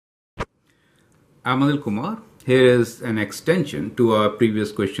I'm Anil Kumar. Here is an extension to our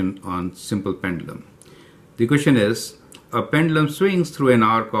previous question on simple pendulum. The question is, a pendulum swings through an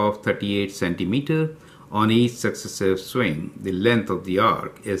arc of 38 centimeter. On each successive swing, the length of the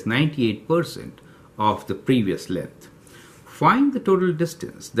arc is 98% of the previous length. Find the total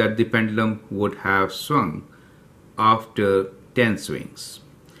distance that the pendulum would have swung after 10 swings.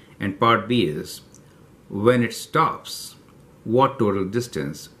 And part B is, when it stops, what total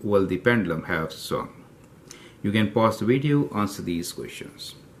distance will the pendulum have swung? You can pause the video, answer these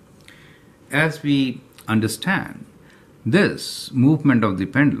questions. As we understand, this movement of the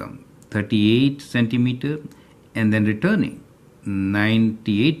pendulum, 38 centimeter and then returning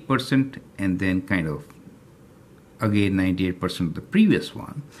 98% and then kind of again 98% of the previous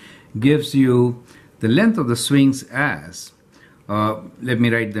one, gives you the length of the swings as, let me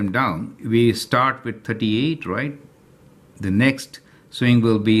write them down. We start with 38, right? The next swing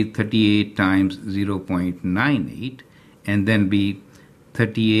will be 38 times 0.98 and then be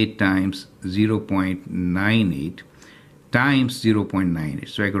 38 times 0.98 times 0.98.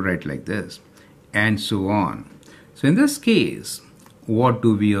 So I could write like this and so on. So in this case, what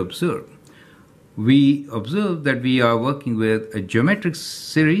do we observe? We observe that we are working with a geometric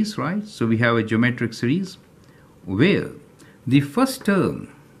series, right? So we have a geometric series where the first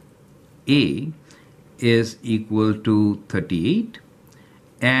term A is equal to 38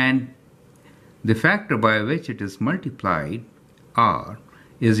 and the factor by which it is multiplied, R,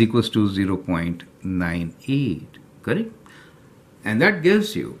 is equals to 0.98, correct? And that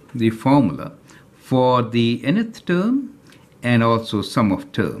gives you the formula for the nth term and also sum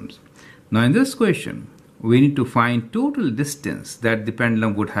of terms. Now in this question, we need to find total distance that the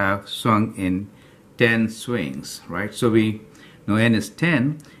pendulum would have swung in 10 swings, right? So we know n is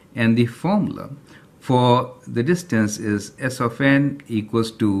 10 and the formula for the distance is S of n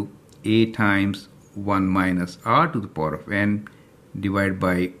equals to a times 1 minus r to the power of n divided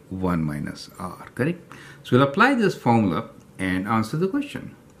by 1 minus r, correct? So we'll apply this formula and answer the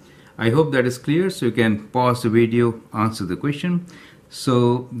question. I hope that is clear, so you can pause the video, answer the question.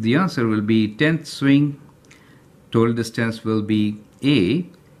 So the answer will be 10th swing, total distance will be A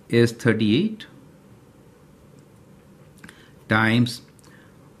is 38 times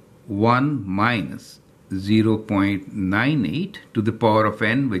 1 minus 0.98 to the power of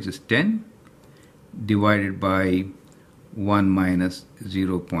n, which is 10, divided by 1 minus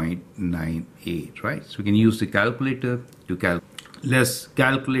 0.98, right? So we can use the calculator to calculate. Let's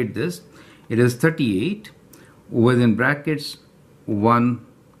calculate this. It is 38 within brackets 1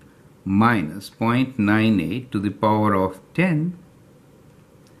 minus 0.98 to the power of 10,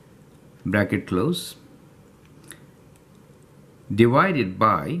 bracket close, divided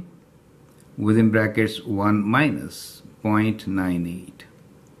by within brackets 1 minus 0.98,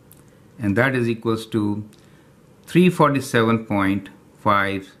 and that is equals to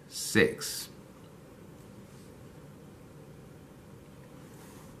 347.56.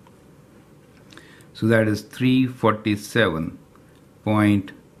 So that is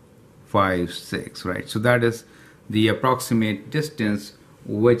 347.56, right? So that is the approximate distance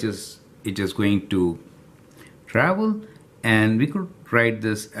which is it is going to travel, and we could write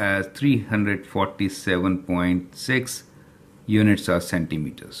this as 347.6 units or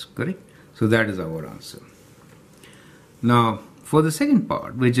centimeters, correct? So that is our answer. Now for the second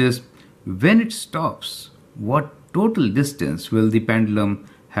part, which is when it stops, what total distance will the pendulum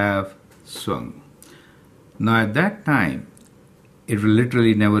have swung? Now at that time, it will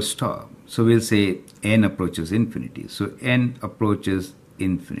literally never stop. So we'll say n approaches infinity. So n approaches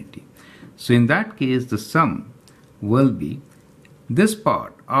infinity. So in that case, the sum will be this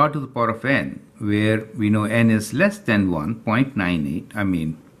part, r to the power of n, where we know n is less than 1, 0.98. I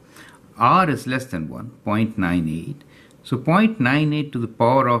mean, r is less than 1, 0.98. So 0.98 to the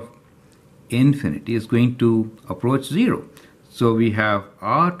power of infinity is going to approach 0. So we have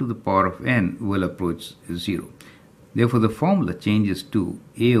r to the power of n will approach 0. Therefore, the formula changes to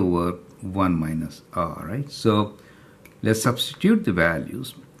a over 1 minus r, right? So let's substitute the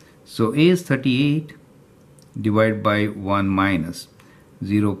values. So a is 38 divided by 1 minus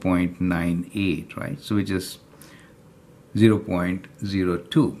 0.98, right? So which is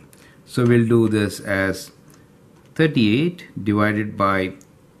 0.02. So we'll do this as 38 divided by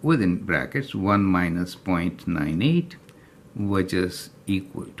within brackets 1 minus 0.98, which is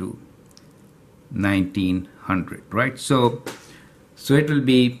equal to 1900, right? So it will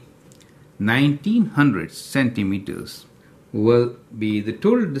be 1900 centimeters will be the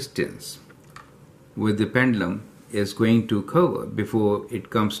total distance which the pendulum is going to cover before it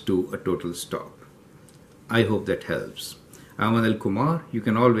comes to a total stop. I hope that helps. I'm Anil Kumar. You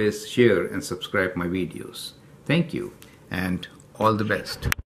can always share and subscribe my videos. Thank you and all the best.